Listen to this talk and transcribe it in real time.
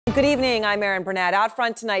Good evening. I'm Burnett. Out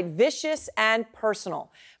front tonight, vicious and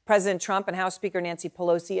personal. President Trump and House Speaker Nancy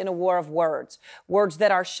Pelosi in a war of words. Words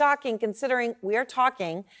that are shocking considering we are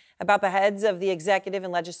talking about the heads of the executive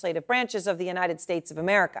and legislative branches of the United States of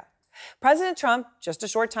America. President Trump, just a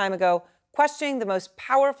short time ago, questioning the most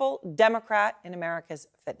powerful Democrat in America's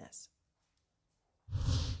fitness.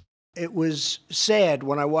 It was sad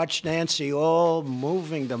when I watched Nancy all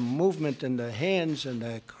moving, the movement and the hands and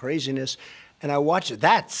the craziness. And I watched it.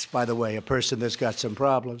 That's, by the way, a person that's got some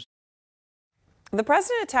problems. The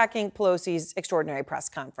president attacking Pelosi's extraordinary press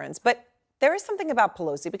conference. But there is something about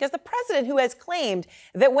Pelosi, because the president, who has claimed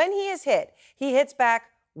that when he is hit, he hits back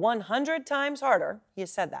 100 times harder, he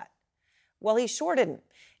has said that. Well, he sure didn't.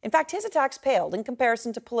 In fact, his attacks paled in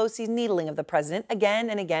comparison to Pelosi's needling of the president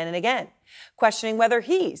again and again and again, questioning whether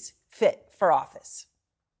he's fit for office.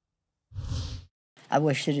 I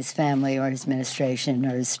wish that his family or his administration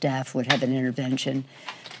or his staff would have an intervention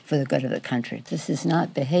for the good of the country. This is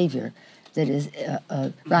not behavior that is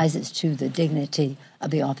rises to the dignity of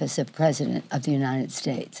the office of President of the United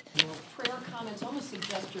States. Your prayer comments almost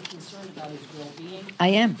suggest you're concerned about his well-being. I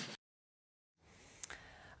am.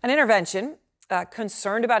 An intervention,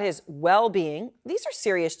 concerned about his well-being. These are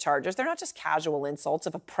serious charges. They're not just casual insults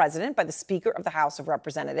of a president by the Speaker of the House of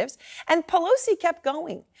Representatives. And Pelosi kept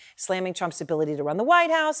going, slamming Trump's ability to run the White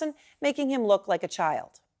House and making him look like a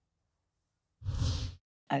child.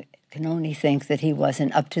 I can only think that he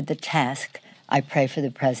wasn't up to the task. I pray for the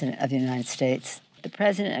President of the United States. The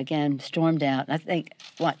President, again, stormed out. I think,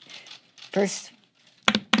 first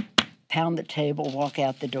pound the table, walk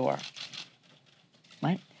out the door.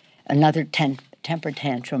 What? Another temper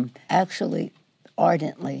tantrum. Actually,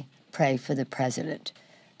 ardently pray for the president,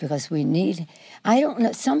 because we need. I don't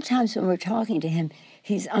know. Sometimes when we're talking to him,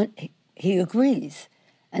 he agrees,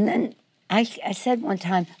 and then I said one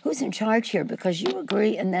time, "Who's in charge here?" Because you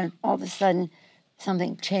agree, and then all of a sudden,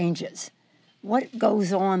 something changes. What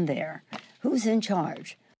goes on there? Who's in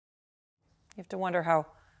charge? You have to wonder how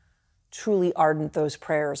truly ardent those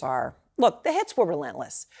prayers are. Look, the hits were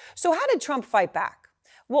relentless. So how did Trump fight back?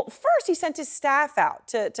 Well, first, he sent his staff out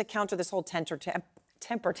to counter this whole temper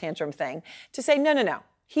tantrum thing, to say, no.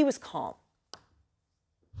 He was calm.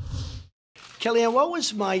 Kellyanne, what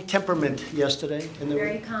was my temperament yesterday?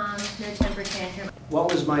 Very calm, no temper tantrum. What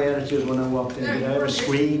was my attitude when I walked in? Did I ever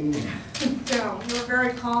scream? No, you were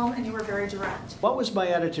very calm and you were very direct. What was my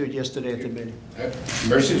attitude yesterday at the meeting?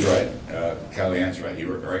 Mercy's right. Kellyanne's right. You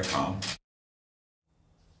were very calm.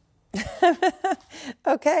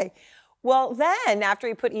 Okay. Well, then, after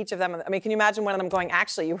he put each of them, can you imagine one of them going,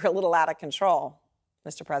 actually, you were a little out of control,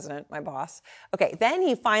 Mr. President, my boss. Okay, then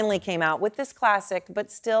he finally came out with this classic,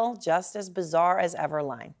 but still just as bizarre as ever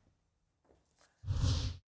line.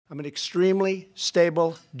 I'm an extremely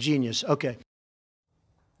stable genius. Okay.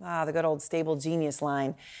 The good old stable genius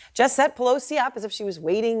line. Just set Pelosi up as if she was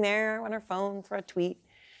waiting there on her phone for a tweet.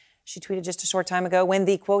 She tweeted just a short time ago, when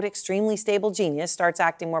the, quote, extremely stable genius starts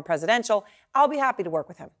acting more presidential, I'll be happy to work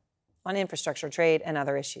with him on infrastructure, trade, and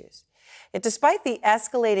other issues. Yet despite the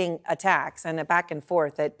escalating attacks and the back and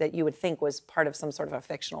forth that you would think was part of some sort of a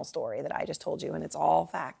fictional story that I just told you, and it's all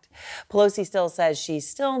fact, Pelosi still says she's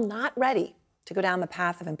still not ready to go down the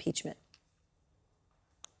path of impeachment.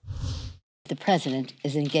 The president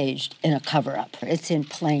is engaged in a cover-up. It's in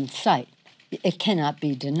plain sight. It cannot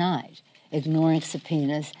be denied. Ignoring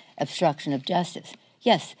subpoenas, obstruction of justice.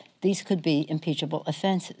 Yes, these could be impeachable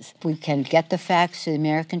offenses. We can get the facts to the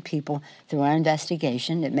American people through our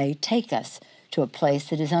investigation. It may take us to a place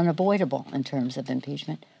that is unavoidable in terms of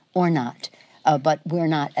impeachment, or not. But we're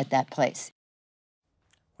not at that place.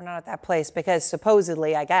 We're not at that place because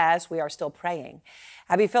supposedly, I guess, we are still praying.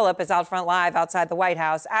 Abby Phillip is out front live outside the White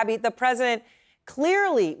House. Abby, the president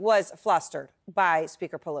clearly was flustered by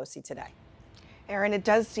Speaker Pelosi today. Aaron, it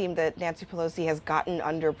does seem that Nancy Pelosi has gotten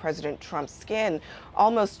under President Trump's skin.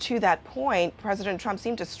 Almost to that point, President Trump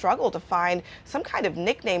seemed to struggle to find some kind of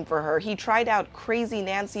nickname for her. He tried out Crazy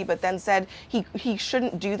Nancy, but then said he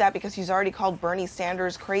shouldn't do that because he's already called Bernie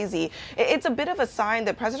Sanders crazy. It's a bit of a sign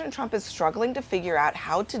that President Trump is struggling to figure out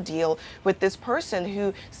how to deal with this person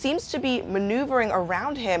who seems to be maneuvering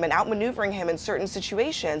around him and outmaneuvering him in certain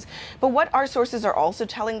situations. But what our sources are also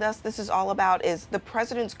telling us this is all about is the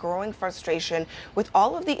president's growing frustration with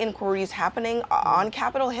all of the inquiries happening on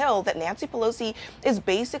Capitol Hill that Nancy Pelosi is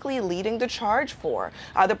basically leading the charge for.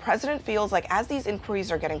 The president feels like as these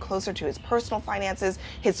inquiries are getting closer to his personal finances,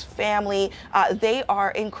 his family, they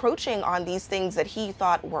are encroaching on these things that he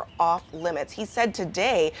thought were off limits. He said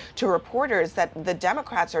today to reporters that the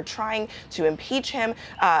Democrats are trying to impeach him,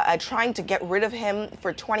 trying to get rid of him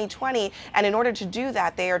for 2020. And in order to do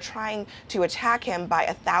that, they are trying to attack him by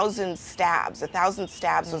 1,000 stabs. 1,000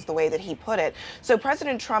 stabs was the way that he put it. So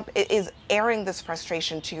President Trump is airing this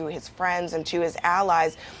frustration to his friends and to his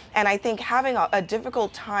allies. And I think having a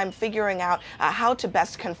difficult time figuring out how to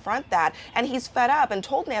best confront that. And he's fed up and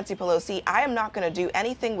told Nancy Pelosi, I am not going to do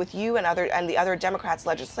anything with you and the other Democrats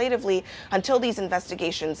legislatively until these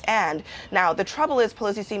investigations end. Now, the trouble is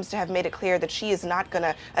Pelosi seems to have made it clear that she is not going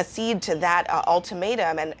to accede to that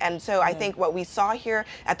ultimatum. And so I think what we saw here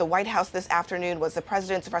at the White House this afternoon was the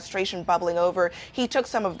president's frustration bubbling over. He took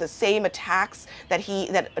some of the same attacks that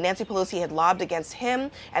Nancy Pelosi had lobbed against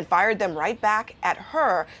him and fired them right back at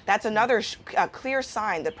her. That's another clear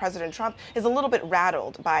sign that President Trump is a little bit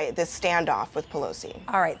rattled by this standoff with Pelosi.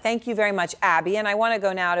 All right. Thank you very much, Abby. And I want to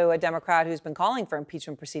go now to a Democrat who's been calling for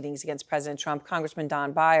impeachment proceedings against President Trump, Congressman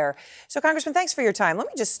Don Beyer. So, Congressman, thanks for your time. Let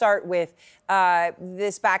me just start with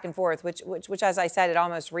this back and forth, which, as I said, it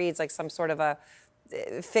almost reads like some sort of a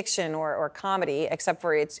fiction or comedy, except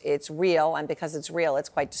for it's real. And because it's real, it's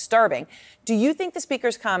quite disturbing. Do you think the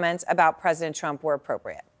Speaker's comments about President Trump were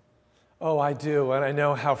appropriate? Oh, I do. And I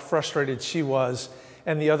know how frustrated she was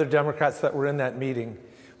and the other Democrats that were in that meeting.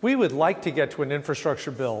 We would like to get to an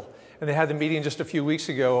infrastructure bill. And they had the meeting just a few weeks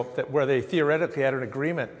ago where they theoretically had an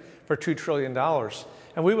agreement for $2 trillion.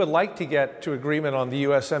 And we would like to get to agreement on the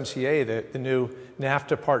USMCA, the new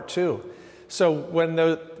NAFTA Part 2. So when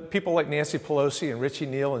the people like Nancy Pelosi and Richie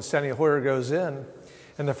Neal and Steny Hoyer goes in,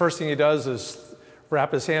 and the first thing he does is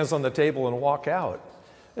wrap his hands on the table and walk out,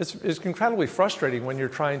 it's incredibly frustrating when you're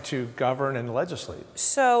trying to govern and legislate.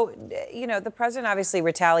 So, the president obviously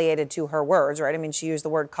retaliated to her words, right? I mean, she used the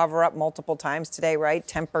word cover up multiple times today, right?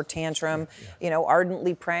 Temper tantrum,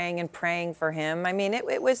 ardently praying for him. I mean,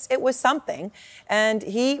 it was something. And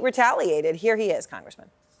he retaliated. Here he is, Congressman.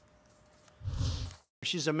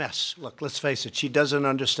 She's a mess. Look, let's face it. She doesn't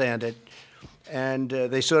understand it. And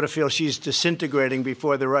they sort of feel she's disintegrating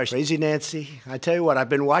before the rush. Crazy Nancy. I tell you what, I've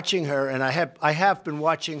been watching her, and I have been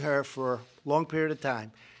watching her for a long period of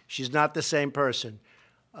time. She's not the same person.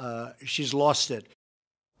 She's lost it.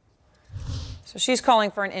 So she's calling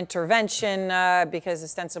for an intervention because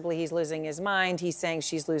ostensibly he's losing his mind. He's saying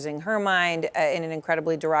she's losing her mind in an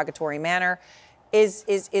incredibly derogatory manner.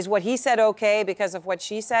 Is what he said okay because of what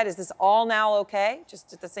she said? Is this all now okay,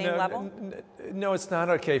 just at the same level? No, it's not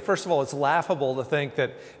okay. First of all, it's laughable to think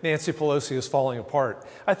that Nancy Pelosi is falling apart.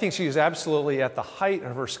 I think she is absolutely at the height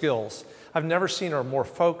of her skills. I've never seen her more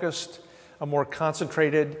focused, more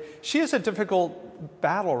concentrated. She has a difficult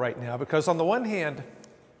battle right now because on the one hand,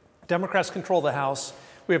 Democrats control the House.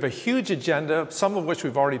 We have a huge agenda, some of which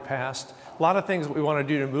we've already passed. A lot of things that we want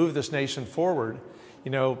to do to move this nation forward.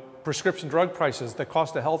 Prescription drug prices, the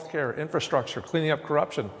cost of health care, infrastructure, cleaning up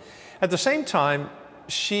corruption. At the same time,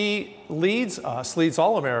 she leads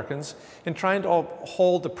all Americans in trying to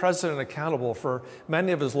hold the president accountable for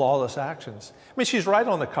many of his lawless actions. I mean, she's right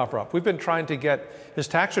on the cover-up. We've been trying to get his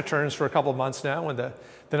tax returns for a couple of months now, and the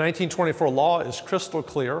 1924 law is crystal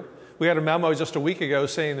clear. We had a memo just a week ago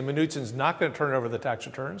saying the Mnuchin's not going to turn over the tax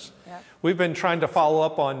returns. Yep. We've been trying to follow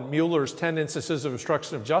up on Mueller's 10 instances of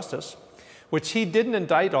obstruction of justice, which he didn't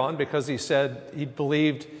indict on because he said he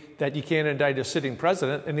believed that you can't indict a sitting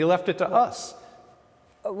president, and he left it to us.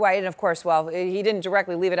 Right, and of course, he didn't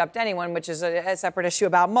directly leave it up to anyone, which is a separate issue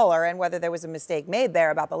about Mueller and whether there was a mistake made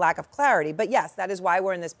there about the lack of clarity. But yes, that is why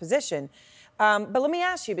we're in this position. But let me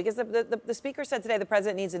ask you, because the Speaker said today the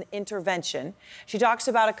president needs an intervention. She talks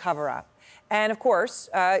about a cover-up. And of course,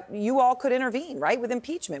 you all could intervene, right, with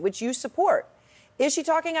impeachment, which you support. Is she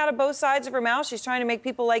talking out of both sides of her mouth? She's trying to make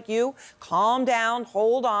people like you calm down,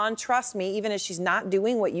 hold on, trust me, even as she's not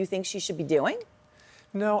doing what you think she should be doing?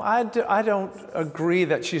 No, I don't agree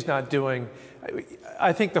that she's not doing.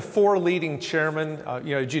 I think the four leading chairmen,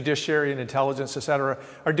 Judiciary and Intelligence, et cetera,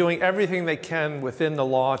 are doing everything they can within the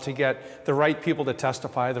law to get the right people to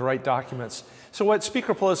testify, the right documents. So what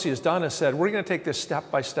Speaker Pelosi has done is said, we're going to take this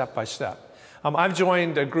step by step by step. I've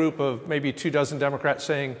joined a group of maybe 24 Democrats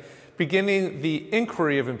saying, beginning the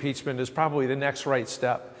inquiry of impeachment is probably the next right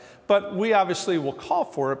step. But we obviously will call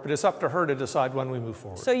for it, but it's up to her to decide when we move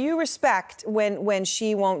forward. So you respect when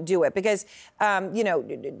she won't do it because,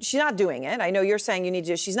 she's not doing it. I know you're saying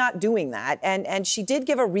she's not doing that. And she did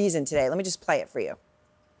give a reason today. Let me just play it for you.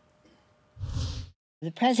 The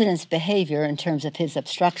president's behavior in terms of his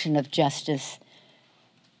obstruction of justice,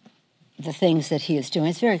 the things that he is doing,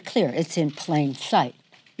 is very clear. It's in plain sight.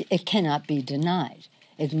 It cannot be denied.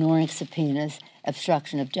 Ignoring subpoenas,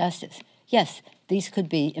 obstruction of justice. Yes, these could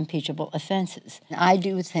be impeachable offenses. I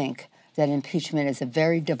do think that impeachment is a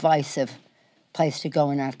very divisive place to go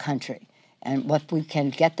in our country. And what we can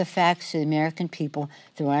get the facts to the American people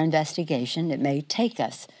through our investigation, it may take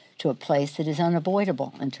us to a place that is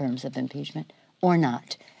unavoidable in terms of impeachment or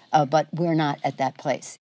not. But we're not at that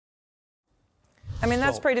place. I mean,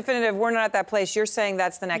 that's pretty definitive. We're not at that place. You're saying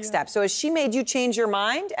that's the next step. So has she made you change your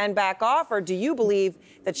mind and back off, or do you believe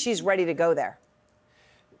that she's ready to go there?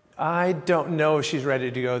 I don't know if she's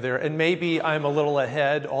ready to go there. And maybe I'm a little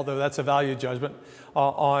ahead, although that's a value judgment,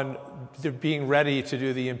 on being ready to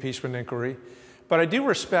do the impeachment inquiry. But I do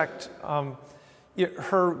respect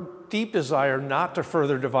her deep desire not to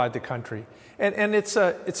further divide the country. And it's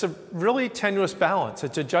a really tenuous balance.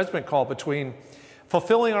 It's a judgment call between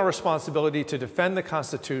fulfilling our responsibility to defend the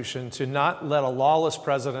Constitution, to not let a lawless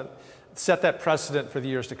president set that precedent for the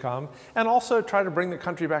years to come, and also try to bring the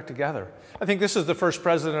country back together. I think this is the first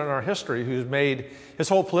president in our history who's made his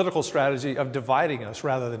whole political strategy of dividing us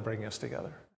rather than bringing us together.